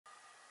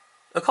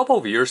A couple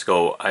of years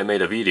ago, I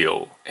made a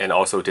video and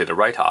also did a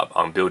write-up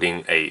on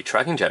building a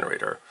tracking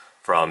generator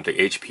from the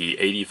HP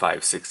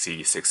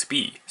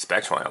 8566B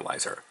spectrum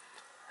analyzer.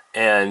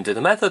 And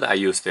the method I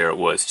used there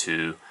was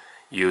to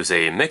use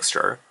a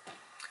mixer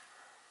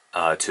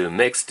to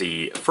mix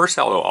the first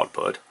LO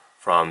output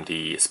from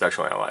the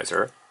spectrum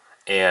analyzer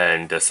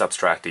and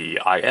subtract the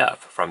IF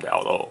from the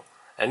LO,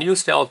 and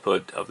use the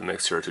output of the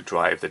mixture to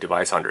drive the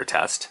device under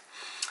test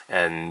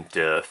and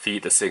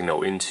feed the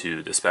signal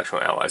into the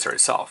spectrum analyzer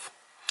itself.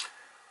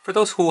 For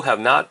those who have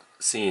not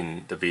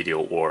seen the video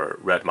or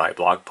read my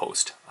blog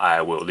post,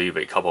 I will leave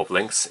a couple of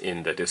links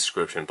in the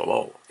description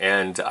below,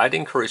 and I'd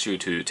encourage you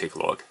to take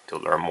a look to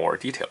learn more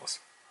details.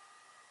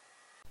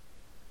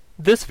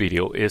 This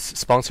video is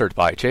sponsored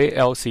by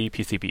JLC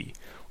PCB,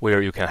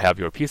 where you can have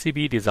your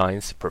PCB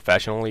designs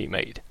professionally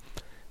made.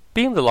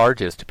 Being the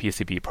largest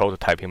PCB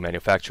prototyping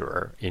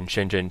manufacturer in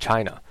Shenzhen,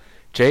 China,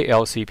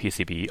 JLC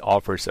PCB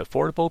offers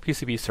affordable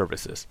PCB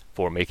services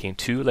for making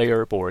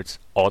 2-layer boards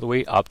all the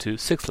way up to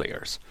 6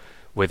 layers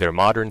with their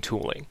modern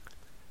tooling.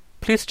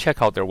 Please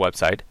check out their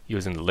website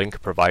using the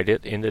link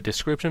provided in the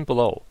description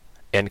below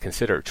and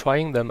consider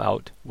trying them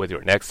out with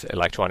your next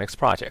electronics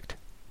project.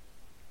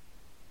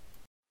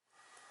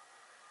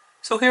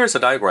 So here's a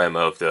diagram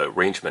of the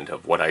arrangement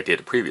of what I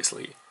did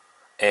previously.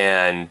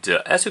 And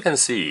as you can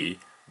see,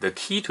 the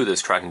key to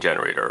this tracking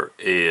generator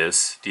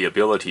is the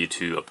ability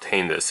to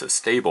obtain this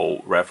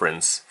stable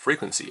reference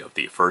frequency of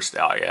the first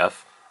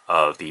IF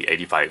of the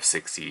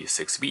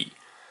 8566B.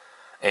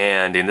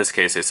 And in this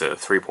case, it's a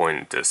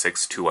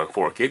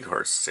 3.6214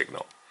 GHz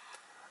signal.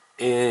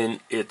 In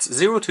its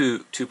 0 to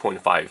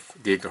 2.5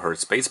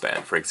 GHz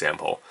baseband, for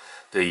example,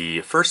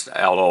 the first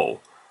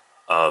LO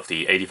of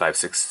the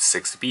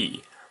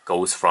 8566B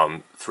goes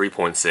from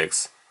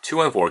 3.6214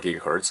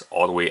 GHz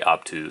all the way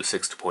up to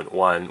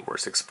 6.1 or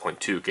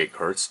 6.2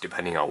 GHz,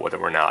 depending on whether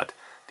or not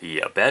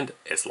the band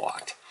is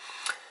locked.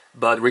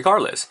 But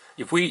regardless,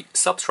 if we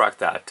subtract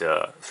that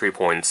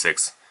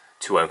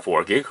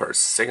 3.6214 GHz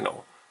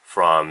signal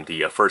from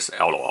the first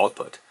LO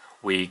output,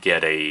 we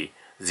get a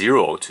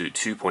 0 to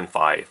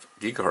 2.5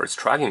 GHz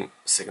tracking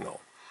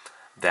signal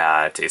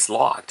that is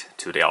locked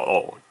to the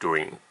LO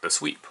during the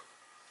sweep.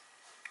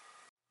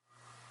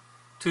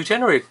 To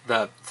generate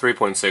that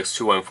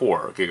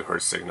 3.6214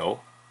 GHz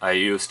signal, I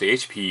used the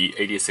HP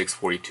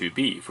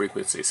 8642B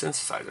frequency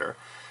synthesizer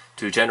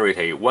to generate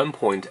a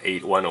 1.8107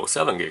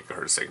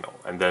 GHz signal,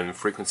 and then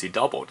frequency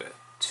doubled it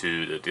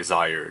to the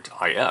desired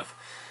IF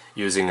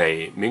using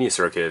a mini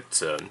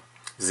circuit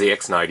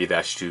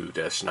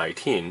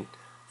ZX90-2-19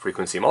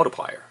 frequency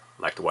multiplier,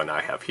 like the one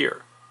I have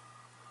here.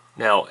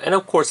 Now, and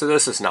of course,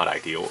 this is not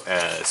ideal,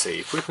 as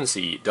a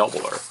frequency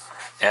doubler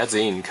adds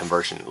in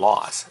conversion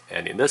loss,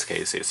 and in this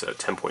case it's a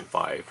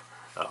 10.5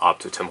 up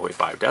to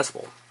 10.5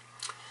 decibel.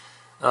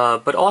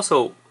 But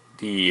also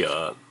the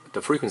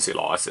frequency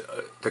loss,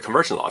 the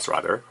conversion loss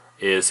rather,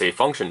 is a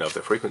function of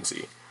the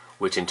frequency,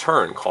 which in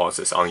turn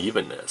causes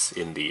unevenness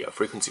in the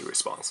frequency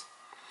response.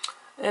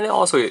 And it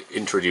also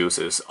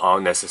introduces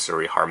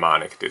unnecessary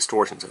harmonic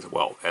distortions as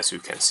well, as you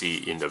can see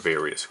in the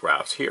various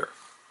graphs here.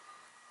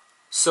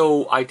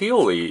 So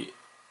ideally,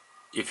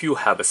 if you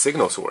have a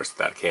signal source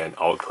that can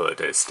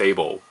output a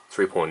stable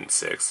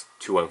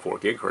 3.6214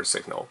 GHz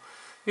signal,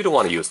 you don't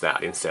want to use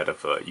that instead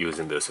of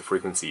using this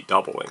frequency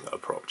doubling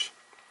approach.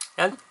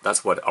 And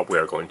that's what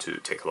we're going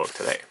to take a look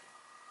today.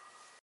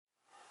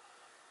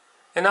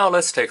 And now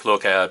let's take a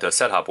look at the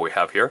setup we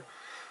have here.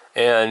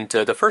 And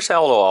the first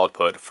LO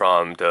output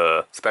from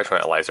the spectrum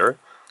analyzer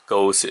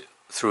goes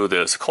through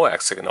this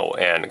coax signal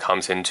and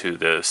comes into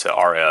this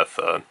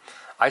RF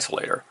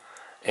isolator.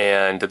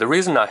 And the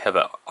reason I have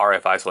an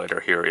RF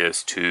isolator here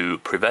is to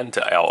prevent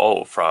the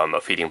LO from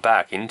feeding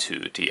back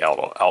into the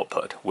LO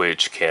output,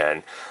 which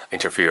can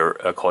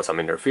cause some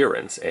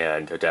interference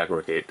and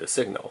deaggregate the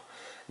signal.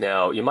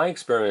 Now, in my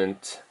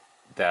experiment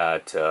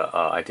that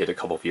I did a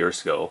couple of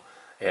years ago,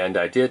 and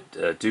I did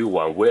do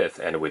one with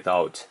and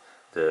without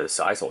this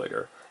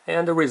isolator,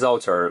 and the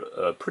results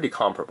are pretty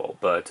comparable,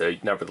 but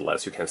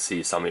nevertheless, you can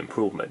see some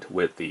improvement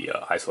with the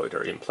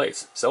isolator in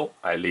place. So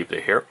I leave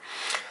it here.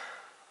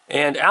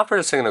 And after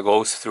the signal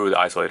goes through the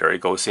isolator, it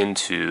goes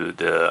into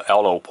the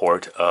LO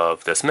port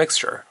of this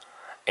mixture.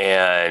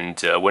 And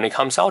when it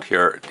comes out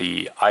here,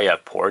 the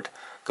IF port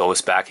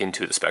goes back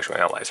into the spectrum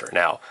analyzer.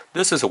 Now,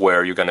 this is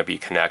where you're going to be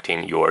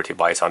connecting your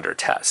device under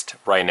test.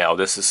 Right now,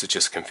 this is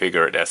just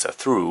configured as a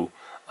through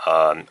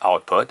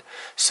output,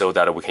 so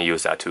that we can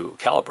use that to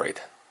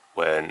calibrate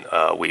when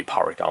we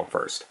power it down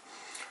first.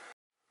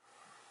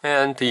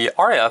 And the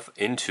RF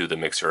into the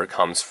mixer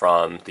comes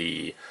from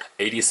the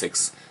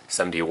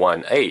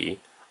 8671A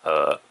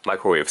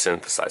microwave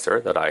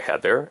synthesizer that I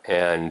had there,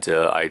 and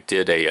I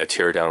did a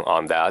teardown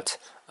on that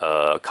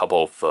a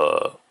couple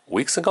of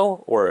weeks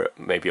ago, or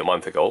maybe a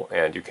month ago,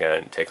 and you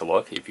can take a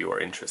look if you are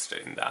interested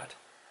in that.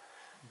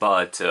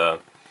 But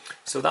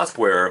so that's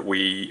where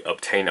we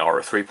obtain our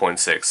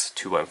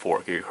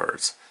 3.6214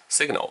 GHz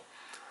signal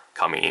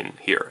coming in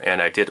here, and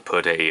I did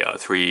put a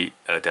 3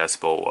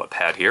 decibel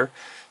pad here,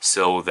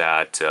 so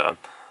that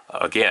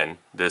Again,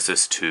 this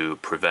is to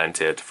prevent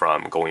it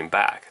from going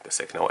back, the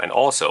signal, and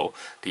also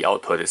the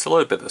output is a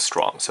little bit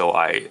strong, so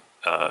I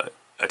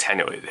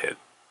attenuated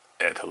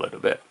it a little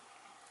bit.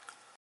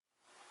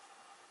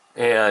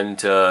 And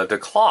the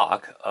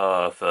clock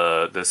of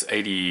this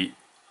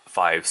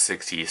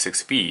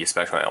 8566B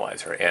spectrum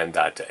analyzer and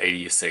that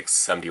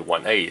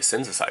 8671A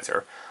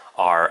synthesizer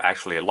are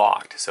actually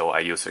locked. So I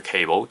use a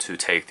cable to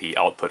take the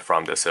output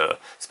from this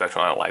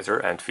spectrum analyzer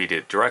and feed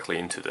it directly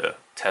into the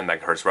 10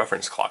 MHz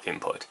reference clock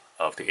input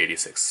of the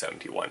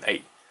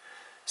 8671A.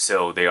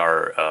 So they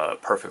are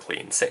perfectly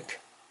in sync.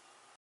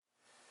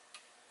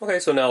 Okay,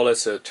 so now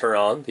let's turn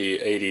on the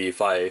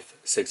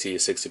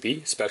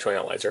 8566B spectrum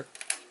analyzer.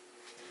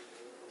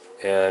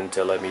 And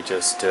let me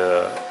just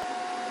to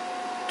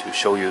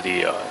show you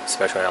the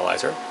spectrum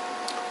analyzer.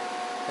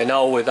 And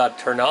now with that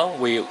turned on,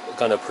 we're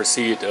gonna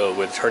proceed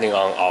with turning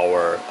on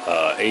our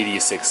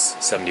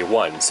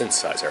 8671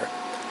 synthesizer.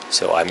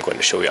 So I'm going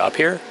to show you up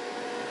here.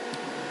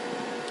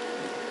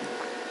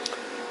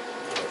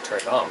 Turn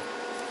it on.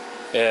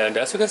 And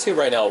as you can see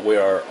right now, we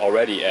are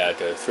already at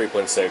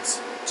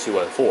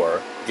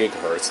 3.6214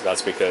 gigahertz.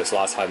 That's because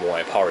last time when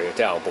I powered it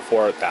down,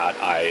 before that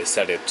I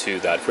set it to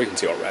that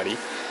frequency already.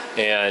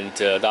 And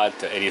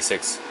that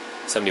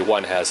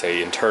 8671 has an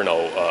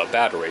internal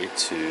battery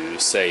to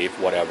save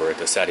whatever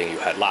the setting you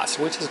had last,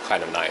 which is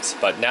kind of nice.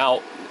 But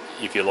now,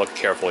 if you look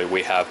carefully,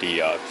 we have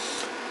the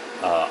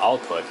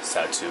output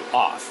set to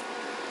off,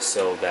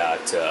 so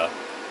that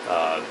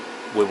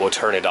we will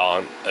turn it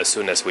on as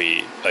soon as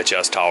we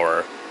adjust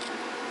our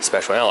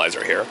spectrum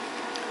analyzer here.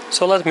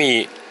 So let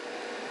me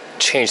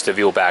change the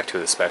view back to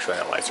the spectrum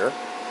analyzer.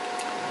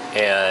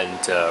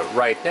 And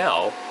right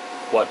now,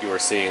 what you are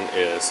seeing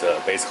is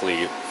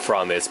basically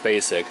from its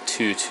basic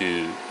 2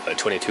 to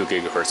 22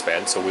 gigahertz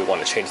band. So we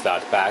want to change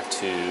that back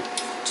to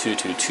 2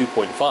 to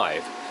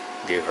 2.5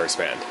 gigahertz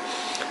band.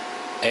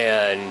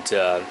 And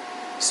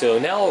so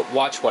now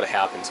watch what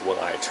happens when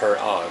I turn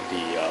on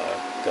the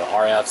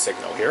RF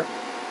signal here.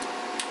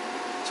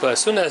 So as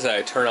soon as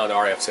I turn on the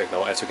RF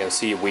signal, as you can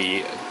see,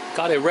 we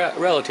got a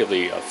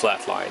relatively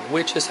flat line,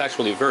 which is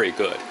actually very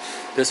good.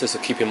 This is,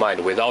 keep in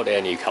mind, without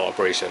any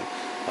calibration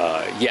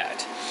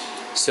yet.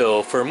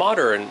 So for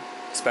modern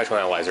spectrum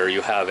analyzer,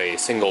 you have a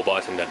single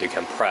button that you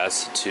can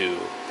press to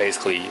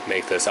basically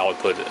make this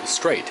output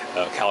straight,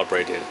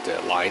 calibrated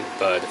line.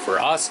 But for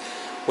us,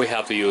 we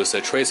have to use a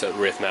trace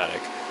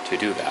arithmetic to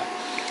do that.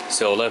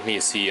 So let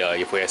me see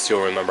if we still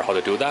remember how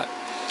to do that.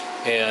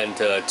 And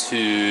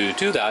to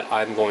do that,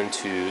 I'm going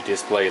to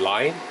display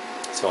line.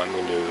 So I'm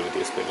going to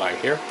display line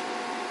here.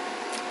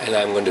 And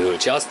I'm going to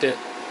adjust it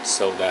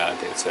so that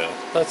it's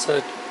let's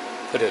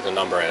put it a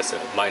number as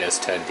minus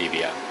 10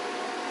 dBm.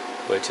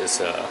 Which is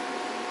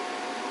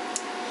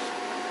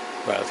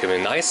relatively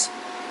nice.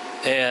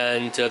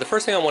 And the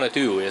first thing I want to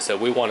do is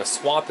we want to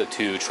swap the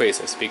two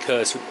traces,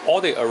 because all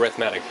the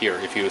arithmetic here,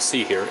 if you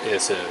see here,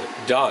 is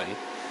done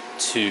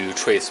to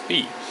trace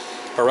B.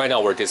 But right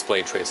now we're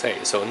displaying trace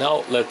A. So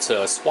now let's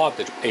swap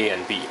the A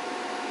and B.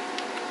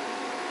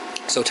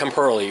 So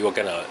temporarily you're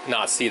gonna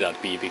not see that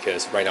B,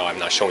 because right now I'm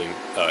not showing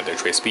the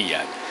trace B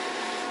yet.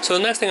 So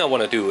the next thing I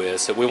want to do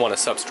is we want to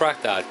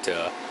subtract that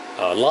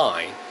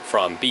line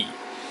from B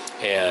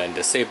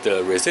and save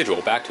the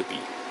residual back to B.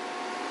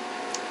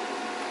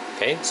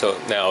 Okay, so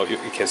now you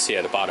can see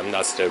at the bottom,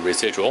 that's the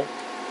residual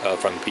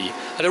from B.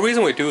 And the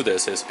reason we do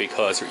this is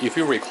because if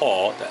you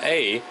recall, the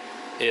A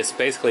is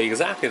basically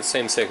exactly the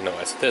same signal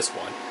as this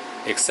one,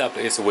 except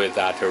it's with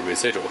that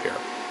residual here.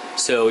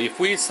 So if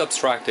we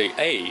subtract the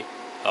A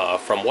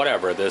from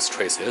whatever this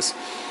trace is,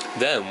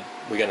 then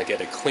we're going to get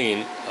a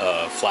clean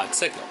flat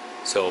signal.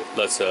 So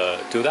let's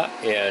do that,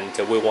 and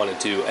we want to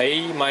do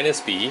A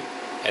minus B,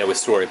 and we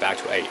store it back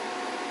to A.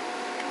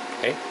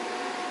 Okay,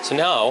 so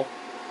now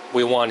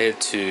we wanted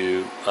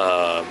to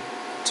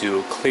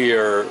do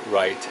clear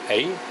right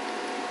A,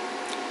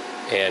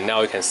 and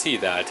now you can see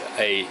that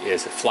A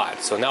is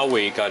flat. So now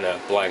we're gonna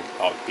blank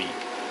out B.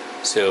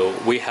 So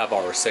we have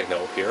our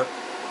signal here,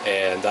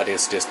 and that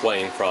is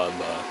displaying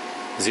from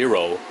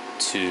 0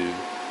 to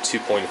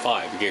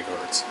 2.5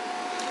 gigahertz.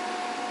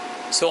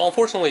 So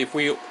unfortunately,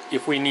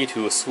 if we need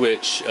to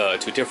switch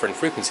to different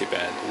frequency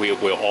band, we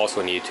will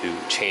also need to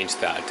change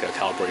that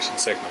calibration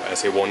signal,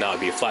 as it will not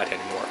be flat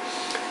anymore.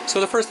 So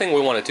the first thing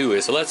we want to do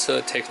is let's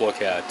take a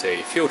look at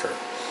a filter,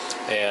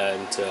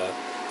 and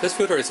this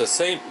filter is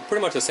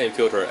pretty much the same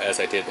filter as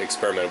I did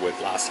experiment with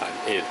last time.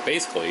 It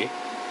basically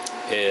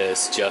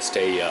is just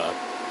a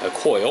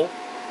coil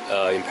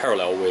in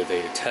parallel with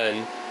a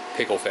 10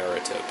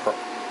 picofarad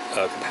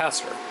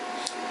capacitor.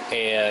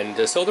 And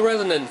so the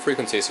resonant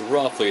frequency is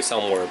roughly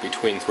somewhere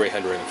between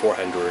 300 and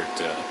 400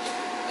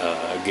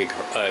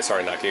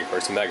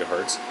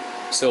 megahertz.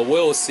 So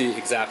we'll see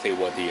exactly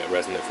what the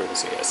resonant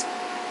frequency is.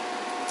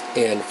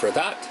 And for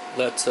that,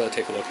 let's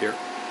take a look here.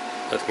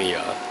 Let me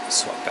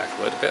swap back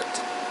a little bit.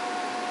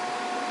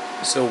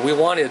 So we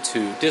wanted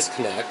to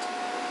disconnect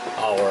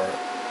our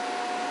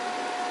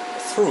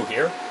through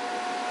here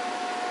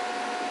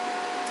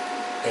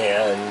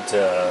and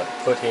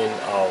put in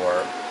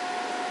our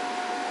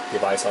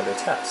device under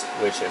test,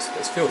 which is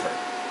this filter.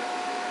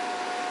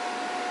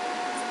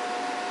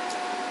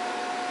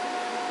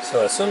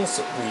 So as soon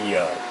as we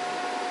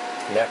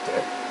connect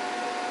it,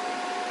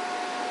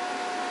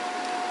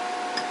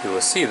 you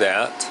will see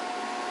that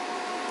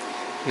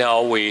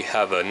now we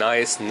have a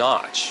nice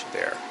notch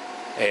there.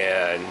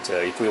 And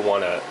if we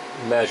want to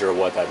measure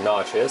what that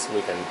notch is,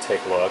 we can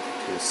take a look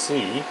to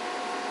see.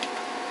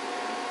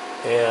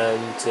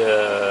 And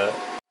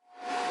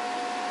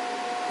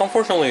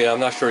unfortunately, I'm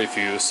not sure if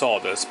you saw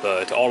this,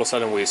 but all of a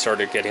sudden we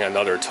started getting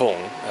another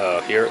tone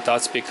here.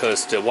 That's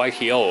because the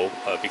YTO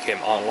became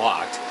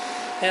unlocked.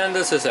 And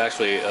this is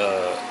actually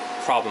a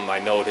problem I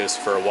noticed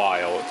for a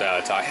while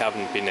that I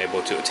haven't been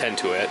able to attend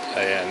to it.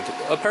 And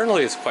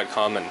apparently it's quite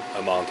common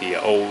among the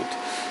old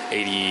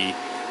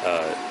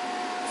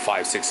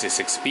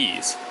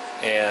 8566Bs.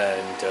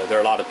 And there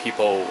are a lot of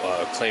people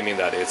claiming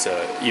that it's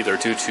either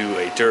due to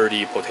a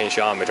dirty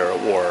potentiometer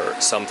or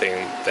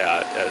something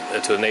that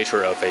to the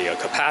nature of a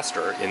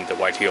capacitor in the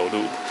YTO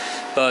loop.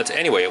 But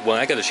anyway, when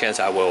I get a chance,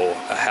 I will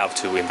have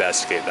to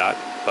investigate that.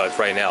 But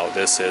right now,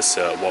 this is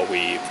what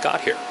we've got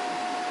here.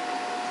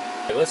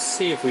 Let's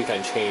see if we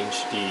can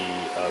change the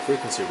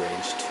frequency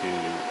range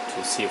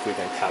to see if we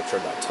can capture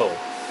that tone.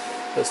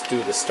 Let's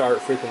do the start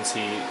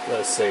frequency,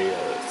 let's say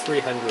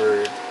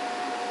 300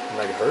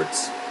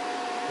 megahertz.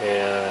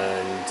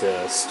 And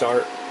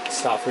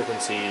stop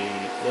frequency,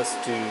 let's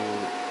do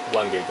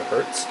 1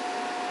 gigahertz.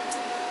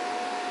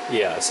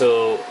 Yeah,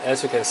 so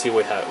as you can see,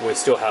 we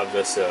still have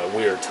this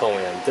weird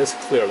tone, and this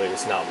clearly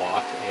is not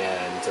locked.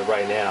 And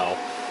right now,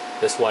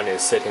 this one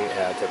is sitting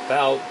at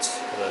about,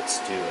 let's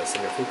do a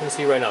center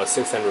frequency. Right now, it's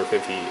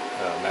 650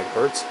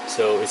 megahertz.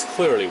 So it's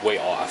clearly way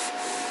off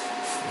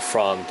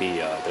from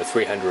the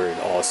 300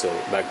 also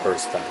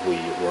megahertz that we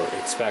were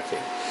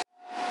expecting.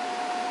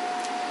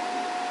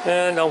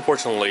 And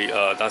unfortunately,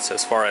 that's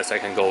as far as I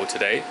can go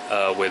today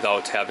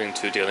without having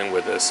to dealing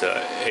with this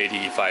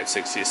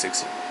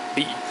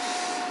 8566B.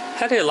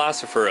 Had it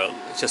lasted for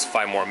just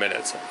 5 more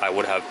minutes, I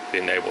would have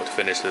been able to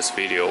finish this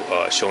video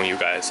showing you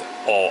guys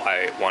all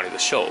I wanted to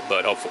show.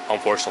 But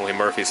unfortunately,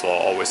 Murphy's Law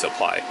always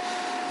apply,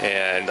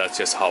 and that's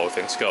just how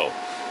things go.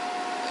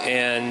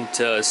 And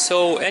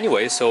so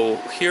anyway, so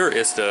here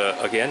is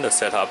again the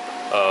setup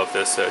of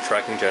this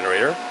tracking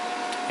generator.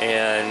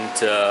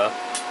 And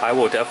I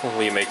will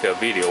definitely make a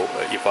video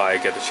if I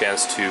get the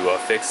chance to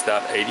fix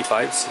that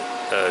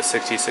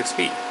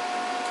 8566B.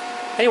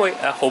 Anyway,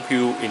 I hope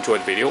you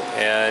enjoyed the video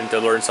and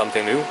learned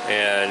something new.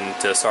 And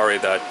sorry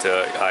that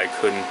I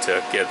couldn't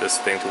get this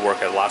thing to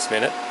work at the last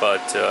minute,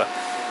 but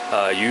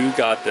you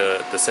got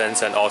the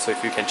sense. And also,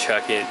 if you can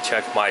check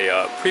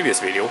my previous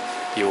video,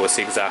 you will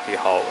see exactly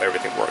how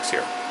everything works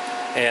here.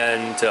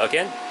 And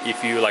again,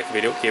 if you like the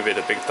video, give it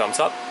a big thumbs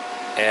up.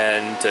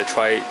 And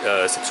try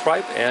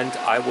subscribe, and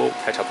I will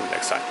catch up with you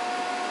next time.